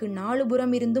ஆயிஷாவுக்கு 4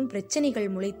 புறம் இருந்தும் பிரச்சனைகள்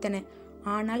முளைத்தன.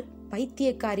 ஆனால்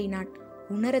பைத்தியக்காரி நான்.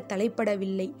 உணர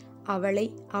தலைப்படவில்லை அவளை,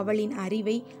 அவளின்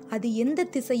அறிவை அது எந்த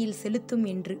திசையில் செலுத்தும்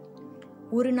என்று.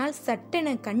 ஒரு நாள் சட்டென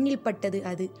கண்ணில் பட்டது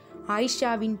அது.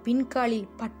 ஆயிஷாவின் பின்காலில்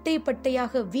பட்டை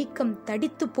பட்டையாக வீக்கம்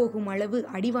தடித்து போகும் அளவு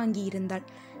அடிவாங்கி இருந்தாள்.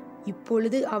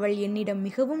 இப்பொழுது அவள் என்னிடம்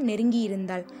மிகவும்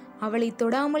நெருங்கியிருந்தாள். அவளை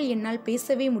தொடாமல் என்னால்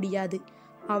பேசவே முடியாது.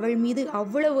 அவள் மீது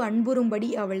அவ்வளவு அன்புறும்படி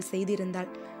அவள் செய்திருந்தாள்.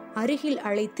 அருகில்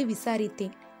அழைத்து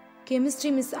விசாரித்தேன்.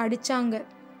 கெமிஸ்ட்ரி மிஸ் அடிச்சாங்க.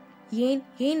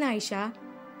 ஏன் ஆயிஷா?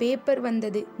 பேப்பர்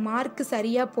வந்தது, மார்க்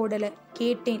சரியா போடல.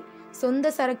 கேட்டேன்.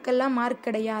 சொந்த சரக்கெல்லாம் மார்க்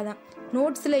கிடையாதான்,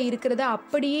 நோட்ஸில் இருக்கிறத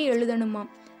அப்படியே எழுதணுமாம்.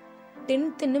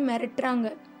 10th மிரட்டுறாங்க.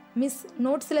 மிஸ்,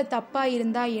 நோட்ஸில் தப்பா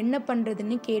இருந்தா என்ன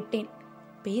பண்றதுன்னு கேட்டேன்.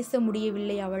 பேச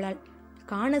முடியவில்லை அவளால்.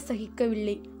 காண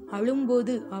சகிக்கவில்லை.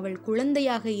 அழும்போது அவள்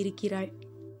குழந்தையாக இருக்கிறாள்.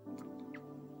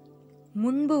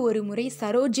 முன்பு ஒரு முறை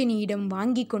சரோஜினியிடம்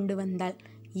வாங்கி கொண்டு வந்தாள்.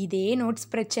 இதே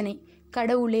நோட்ஸ் பிரச்சனை.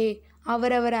 கடவுளே,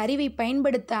 அவரவர் அறிவை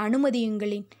பயன்படுத்த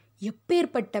அனுமதியுங்களேன்.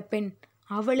 எப்பேற்பட்ட பெண்!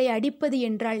 அவளை அடிப்பது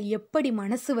என்றால் எப்படி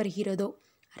மனசு வருகிறதோ!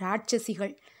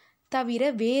 ராட்சசிகள்.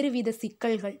 தவிர வேறுவித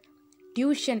சிக்கல்கள்.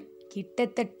 டியூஷன்.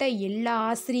 கிட்டத்தட்ட எல்லா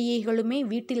ஆசிரியைகளுமே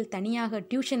வீட்டில் தனியாக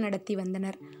டியூஷன் நடத்தி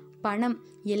வந்தனர். பணம்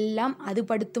எல்லாம் அது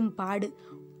படுத்தும் பாடு.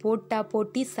 போட்டா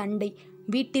போட்டி, சண்டை.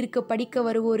 வீட்டிற்கு படிக்க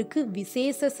வருவோருக்கு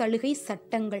விசேஷ சலுகை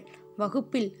சட்டங்கள்.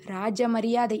 வகுப்பில் ராஜ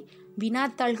மரியாதை.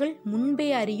 வினாத்தாள்கள் முன்பே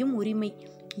அறியும் உரிமை.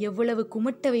 எவ்வளவு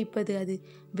குமட்ட வைப்பது அது!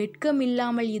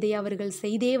 வெட்கமில்லாமல் இதை அவர்கள்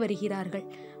செய்தே வருகிறார்கள்.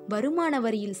 வருமான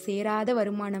வரியில் சேராத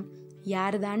வருமானம்.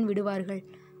 யார்தான் விடுவார்கள்?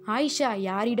 ஆயிஷா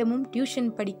யாரிடமும்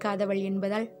டியூஷன் படிக்காதவள்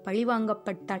என்பதால்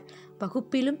பழிவாங்கப்பட்டாள்.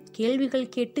 வகுப்பிலும்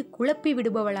கேள்விகள் கேட்டு குழப்பி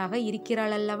விடுபவளாக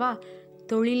இருக்கிறாள் அல்லவா?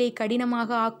 தொழிலை கடினமாக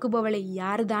ஆக்குபவளை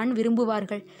யார்தான்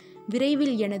விரும்புவார்கள்?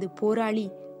 விரைவில் எனது போராளி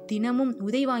தினமும்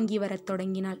உதை வாங்கி வரத்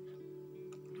தொடங்கினாள்.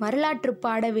 வரலாற்று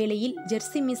பாட வேளையில்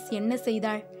ஜெர்சி மிஸ் என்ன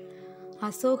செய்தாள்?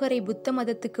 அசோகரை புத்த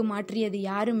மதத்துக்கு மாற்றியது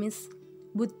யாரு மிஸ்?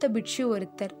 புத்த பிட்சு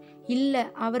ஒருத்தர். இல்ல,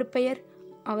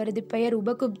 அவரது பெயர்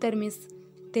உபகுப்தர் மிஸ்.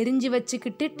 தெரிஞ்சு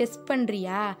வச்சுக்கிட்டு டெஸ்ட்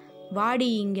பண்றியா? வாடி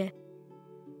இங்க.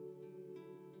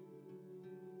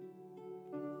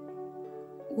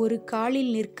 ஒரு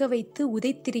காலில் நிற்க வைத்து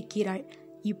உதைத்திருக்கிறாள்.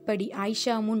 இப்படி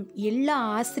ஆயிஷா முன் எல்லா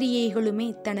ஆசிரியைகளுமே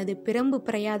தனது பிரம்பு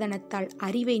பிரயாதனத்தால்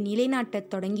அறிவை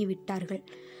நிலைநாட்டத் தொடங்கிவிட்டார்கள்.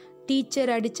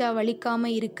 டீச்சர் அடிச்சா வலிக்காம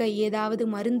இருக்க ஏதாவது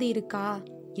மருந்து இருக்கா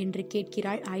என்று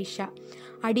கேட்கிறாள் ஆயிஷா.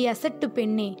 அடி அசட்டு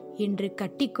பெண்ணே என்று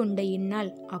கட்டிக்கொண்ட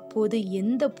என்னால் அப்போது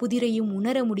எந்த புதிரையும்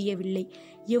உணர முடியவில்லை.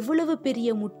 எவ்வளவு பெரிய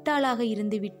முட்டாளாக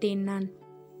இருந்து விட்டேன் நான்.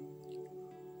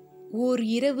 ஓர்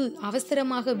இரவு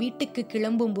அவசரமாக வீட்டுக்கு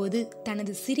கிளம்பும்போது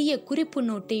தனது சிறிய குறிப்பு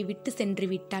நோட்டை விட்டு சென்று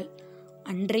விட்டாள்.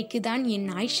 அன்றைக்குதான் என்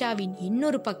ஆயிஷாவின்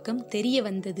இன்னொரு பக்கம் தெரிய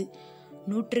வந்தது.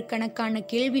 நூற்றுக்கணக்கான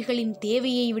கேள்விகளின்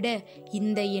தேவையை விட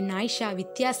இந்த என் ஆயிஷா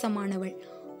வித்தியாசமானவள்.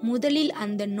 முதலில்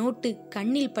அந்த நோட்டு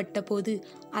கண்ணில் பட்டபோது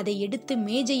அதை எடுத்து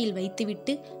மேஜையில்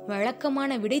வைத்துவிட்டு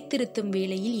வழக்கமான விடை திருத்தும்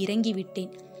வேளையில்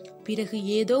இறங்கிவிட்டேன். பிறகு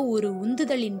ஏதோ ஒரு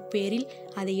உந்துதலின் பேரில்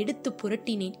அதை எடுத்து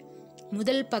புரட்டினேன்.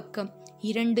 முதல் பக்கம்,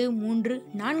 2, 3,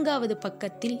 4வது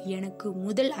பக்கத்தில் எனக்கு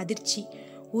முதல் அதிர்ச்சி.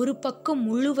 ஒரு பக்கம்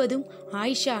முழுவதும்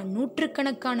ஆயிஷா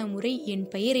நூற்றுக்கணக்கான முறை என்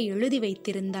பெயரை எழுதி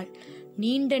வைத்திருந்தாள்.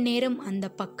 நீண்ட நேரம் அந்த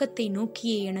பக்கத்தை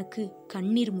நோக்கிய எனக்கு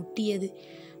கண்ணீர் முட்டியது.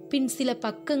 பின் சில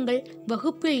பக்கங்கள்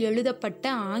வகுப்பில் எழுதப்பட்ட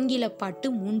ஆங்கில பாட்டு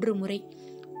 3 முறை.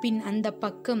 பின் அந்த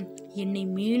பக்கம் என்னை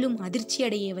மேலும்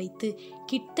அதிர்ச்சியடைய வைத்து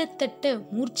கிட்டத்தட்ட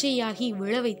மூர்ச்சையாகி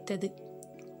விழ வைத்தது.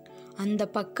 அந்த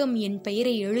பக்கம் என்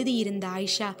பெயரை எழுதியிருந்த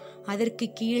ஆயிஷா அதற்கு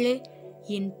கீழே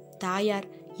என் தாயார்,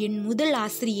 என் முதல்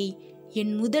ஆசிரியை,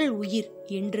 என் முதல் உயிர்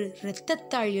என்று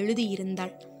இரத்தத்தால்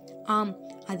எழுதியிருந்தாள். ஆம்,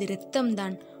 அது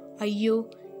இரத்தம்தான். ஐயோ,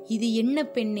 இது என்ன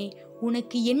பெண்ணே,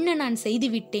 உனக்கு என்ன நான்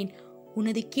செய்துவிட்டேன்?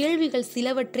 உனது கேள்விகள்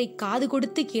சிலவற்றை காது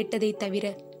கொடுத்து கேட்டதை தவிர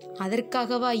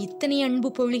அதற்காகவா இத்தனை அன்பு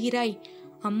பொழிகிறாய்?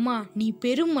 அம்மா, நீ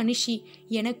பெரும் மனுஷி.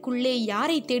 எனக்குள்ளே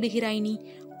யாரை தேடுகிறாய் நீ?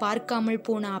 பார்க்காமல்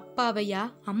போன அப்பாவையா,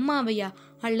 அம்மாவையா,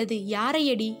 அல்லது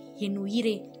யாரையடி என்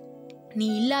உயிரே? நீ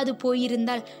இல்லாது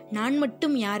போயிருந்தால் நான்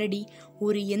மட்டும் யாரடி?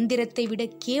 ஒரு எந்திரத்தை விட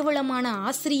கேவலமான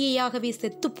ஆசிரியையாகவே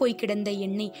செத்துப்போய் கிடந்த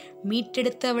என்னை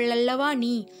மீட்டெடுத்தவள் அல்லவா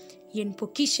நீ? என்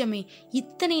பொக்கிஷமே,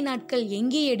 இத்தனை நாட்கள்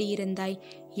எங்கேயடி இருந்தாய்?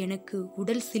 எனக்கு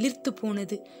உடல் சிலிர்த்து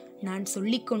போனது. நான்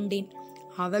சொல்லிக்கொண்டேன்,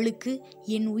 அவளுக்கு,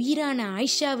 என் உயிரான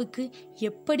ஆயிஷாவுக்கு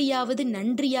எப்படியாவது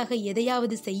நன்றியாக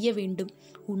எதையாவது செய்ய வேண்டும்.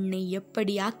 உன்னை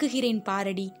எப்படி ஆக்குகிறேன்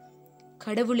பாரடி.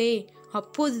 கடவுளே!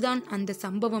 அப்போதுதான் அந்த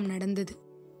சம்பவம் நடந்தது.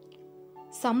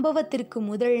 சம்பவத்திற்கு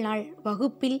முதல் நாள்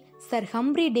வகுப்பில் சர்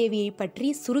ஹம்ப்ரி டேவியை பற்றி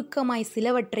சுருக்கமாய்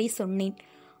சிலவற்றை சொன்னேன்.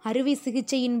 அறுவை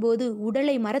சிகிச்சையின் போது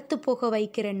உடலை மரத்து போக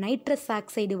வைக்கிற நைட்ரஸ்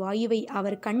ஆக்சைடு வாயுவை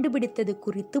அவர் கண்டுபிடித்தது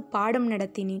குறித்து பாடம்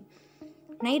நடத்தினேன்.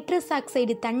 நைட்ரஸ்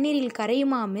ஆக்சைடு தண்ணீரில்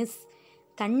கரையுமா மிஸ்?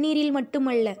 தண்ணீரில்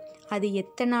மட்டுமல்ல, அது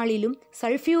எத்தனாலிலும்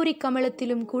சல்ஃபியூரிக்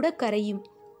அமிலத்திலும் கூட கரையும்.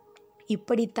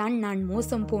 இப்படித்தான் நான்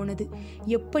மோசம் போனது.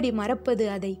 எப்படி மறப்பது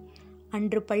அதை?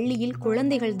 அன்று பள்ளியில்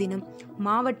குழந்தைகள் தினம்.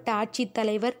 மாவட்ட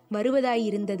ஆட்சித்தலைவர்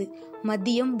வருவதாயிருந்தது.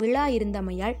 மதியம் விழா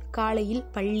இருந்தமையால் காலையில்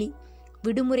பள்ளி.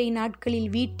 விடுமுறை நாட்களில்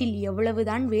வீட்டில்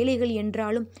எவ்வளவுதான் வேலைகள்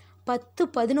என்றாலும்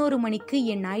 10-11 மணிக்கு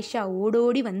என் ஆயிஷா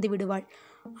ஓடோடி வந்து விடுவாள்.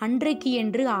 அன்றைக்கு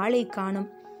என்று ஆளை காணோம்.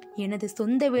 எனது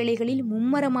சொந்த வேலைகளில்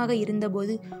மும்மரமாக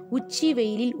இருந்தபோது உச்சி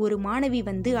வெயிலில் ஒரு மாணவி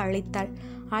வந்து அழைத்தாள்.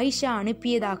 ஆயிஷா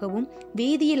அனுப்பியதாகவும்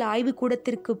வேதியியல் ஆய்வு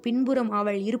கூடத்திற்கு பின்புறம்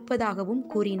அவள் இருப்பதாகவும்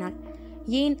கூறினாள்.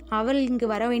 ஏன், அவள் இங்கு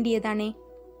வர வேண்டியதானே?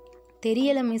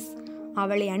 தெரியல மிஸ்.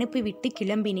 அவளை அனுப்பிவிட்டு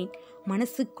கிளம்பினேன்.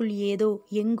 மனசுக்குள் ஏதோ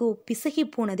எங்கோ பிசகி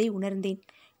போனதை உணர்ந்தேன்.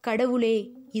 கடவுளே,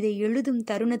 இதை எழுதும்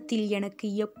தருணத்தில் எனக்கு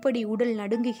எப்படி உடல்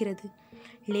நடுங்குகிறது.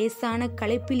 லேசான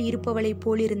களைப்பில் இருப்பவளைப்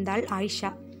போலிருந்தாள்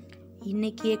ஆயிஷா.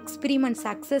 இன்னைக்கு எக்ஸ்பிரிமெண்ட்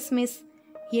சக்சஸ் மிஸ்.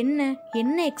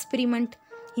 என்ன எக்ஸ்பிரிமெண்ட்?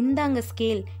 இந்தாங்க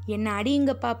ஸ்கேல், என்ன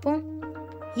அடியுங்க பாப்போம்.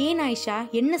 ஏன் ஆயிஷா,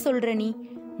 என்ன சொல்ற நீ?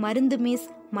 மருந்து மிஸ்,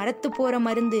 மரத்து போற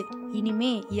மருந்து.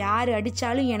 இனிமே யாரு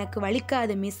அடிச்சாலும் எனக்கு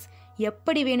வலிக்காது மிஸ்.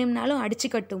 எப்படி வேணும்னாலும்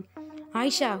அடிச்சுக்கட்டும்.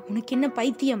 ஆயிஷா, உனக்கு என்ன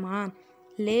பைத்தியமா?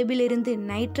 லேபிலிருந்து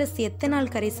நைட்ரஸ்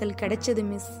எத்தனால் கரைசல் கிடைச்சது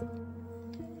மிஸ்.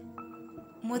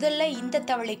 முதல்ல இந்த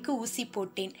தவளைக்கு ஊசி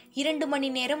போட்டேன். 2 மணி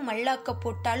நேரம் மல்லாக்க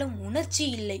போட்டாலும் உணர்ச்சி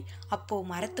இல்லை. அப்போ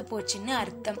மரத்து போச்சுன்னு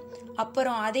அர்த்தம்.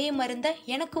 அப்புறம் அதே மருந்த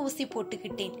எனக்கு ஊசி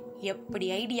போட்டுக்கிட்டேன். எப்படி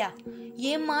ஐடியா?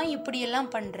 ஏம்மா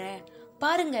இப்படியெல்லாம் பண்ற?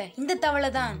 பாருங்க, இந்த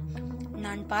தவளை தான்.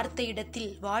 நான் பார்த்த இடத்தில்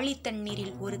வாளி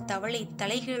தண்ணீரில் ஒரு தவளை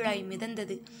தலைகீழாய்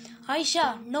மிதந்தது. ஆயிஷா,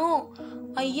 நோ!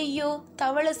 ஐயையோ,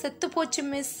 தவளை செத்து போச்சு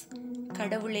மிஸ்.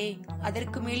 கடவுளே,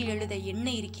 அதற்கு மேல் எழுத என்ன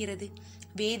இருக்கிறது?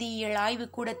 வேதியியல் ஆய்வு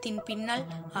கூடத்தின் பின்னால்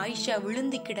ஆயிஷா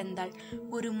விழுந்து கிடந்தாள்.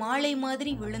 ஒரு மாலை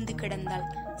மாதிரி விழுந்து கிடந்தாள்.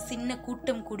 சின்ன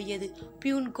கூட்டம் கூடியது.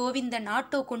 பியூன் கோவிந்தன்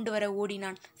ஆட்டோ கொண்டு வர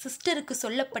ஓடினான். சிஸ்டருக்கு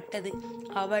சொல்லப்பட்டது.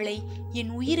 அவளை,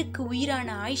 என் உயிருக்கு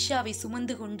உயிரான ஆயிஷாவை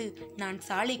சுமந்து கொண்டு நான்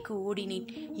சாலைக்கு ஓடினேன்.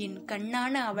 என்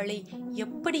கண்ணான அவளை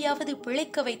எப்படியாவது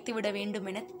பிழைக்க வைத்து விட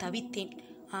வேண்டுமென தவித்தேன்.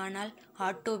 ஆனால்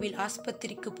ஆட்டோவில்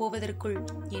ஆஸ்பத்திரிக்கு போவதற்குள்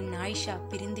என் ஆயிஷா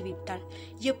பிரிந்து விட்டாள்.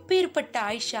 எப்பேற்பட்ட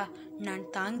ஆயிஷா! நான்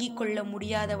தாங்கிக் கொள்ள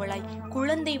முடியாதவளாய்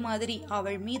குழந்தை மாதிரி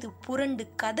அவள் மீது புரண்டு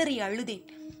கதறி அழுதேன்.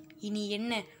 இனி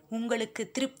என்ன, உங்களுக்கு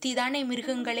திருப்திதானே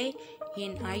மிருகங்களே?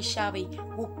 என் ஆயிஷாவை,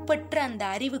 ஒப்பற்ற அந்த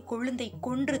அறிவு கொழுந்தை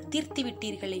கொன்று தீர்த்து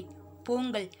விட்டீர்களே.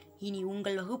 போங்கள், இனி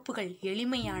உங்கள் வகுப்புகள்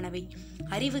எளிமையானவை.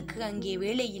 அறிவுக்கு அங்கே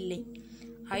வேலை இல்லை.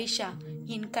 ஆயிஷா,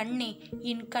 என் கண்ணே,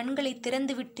 என் கண்களை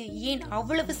திறந்துவிட்டு ஏன்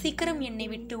அவ்வளவு சீக்கிரம் என்னை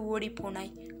விட்டு ஓடி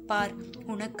போனாய்? பார்,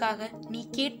 உனக்காக நீ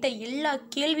கேட்ட எல்லா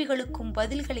கேள்விகளுக்கும்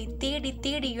பதில்களை தேடி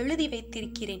தேடி எழுதி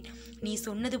வைத்திருக்கிறேன். நீ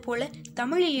சொன்னது போல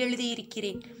தமிழில்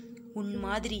எழுதியிருக்கிறேன். உன்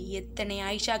மாதிரி எத்தனை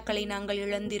ஆயிஷாக்களை நாங்கள்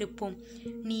இழந்திருப்போம்.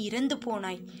 நீ இறந்து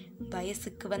போனாய்.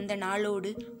 வயசுக்கு வந்த நாளோடு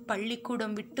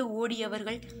பள்ளிக்கூடம் விட்டு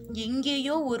ஓடியவர்கள்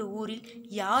எங்கேயோ ஒரு ஊரில்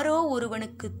யாரோ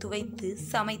ஒருவனுக்கு துவைத்து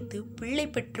சமைத்து பிள்ளை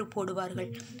பெற்று போடுவார்கள்.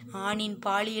 ஆணின்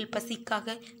பாலியல்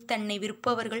பசிக்காக தன்னை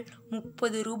விற்பவர்கள்,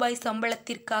 30 ரூபாய்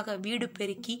சம்பளத்திற்காக வீடு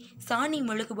பெருக்கி சாணி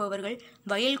மெழுகுபவர்கள்,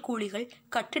 வயல் கூலிகள்,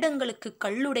 கட்டிடங்களுக்கு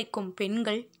கல்லுடைக்கும்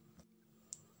பெண்கள்.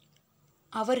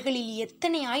 அவர்களில்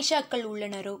எத்தனை ஆயிஷாக்கள்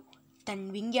உள்ளனரோ! தன்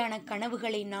விஞ்ஞான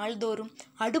கனவுகளை நாள்தோறும்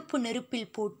அடுப்பு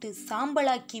நெருப்பில் போட்டு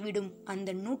சாம்பலாக்கிவிடும் அந்த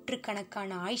 100கணக்கான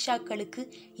ஆயிஷாக்களுக்கு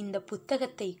இந்த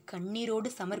புத்தகத்தை கண்ணீரோடு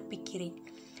சமர்ப்பிக்கிறேன்.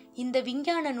 இந்த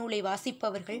விஞ்ஞான நூலை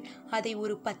வாசிப்பவர்கள் அதை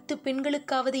ஒரு 10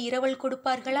 பெண்களுக்காவது இரவல்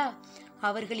கொடுப்பார்களா?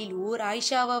 அவர்களில் ஓர்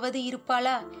ஆயிஷாவாவது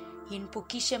இருப்பாளா? என்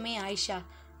பொக்கிஷமே ஆயிஷா,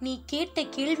 நீ கேட்ட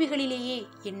கேள்விகளிலேயே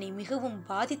என்னை மிகவும்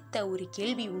பாதித்த ஒரு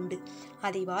கேள்வி உண்டு.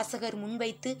 அதை வாசகர்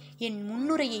முன்வைத்து என்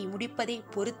முன்னுரையை முடிப்பதே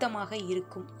பொருத்தமாக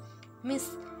இருக்கும். மிஸ்,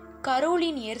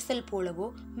 கரோலின் ஏர்செல் போலவோ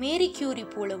மேரி கியூரி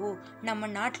போலவோ நம்ம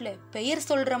நாட்டில் பெயர்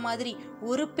சொல்ற மாதிரி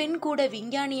ஒரு பெண் கூட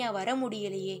விஞ்ஞானியா வர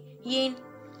முடியலையே, ஏன்?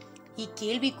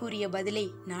 இக்கேள்விக்குரிய பதிலை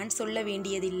நான் சொல்ல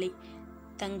வேண்டியதில்லை.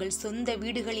 தங்கள் சொந்த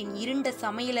வீடுகளின் இருண்ட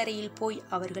சமையலறையில் போய்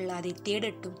அவர்கள் அதை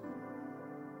தேடட்டும்.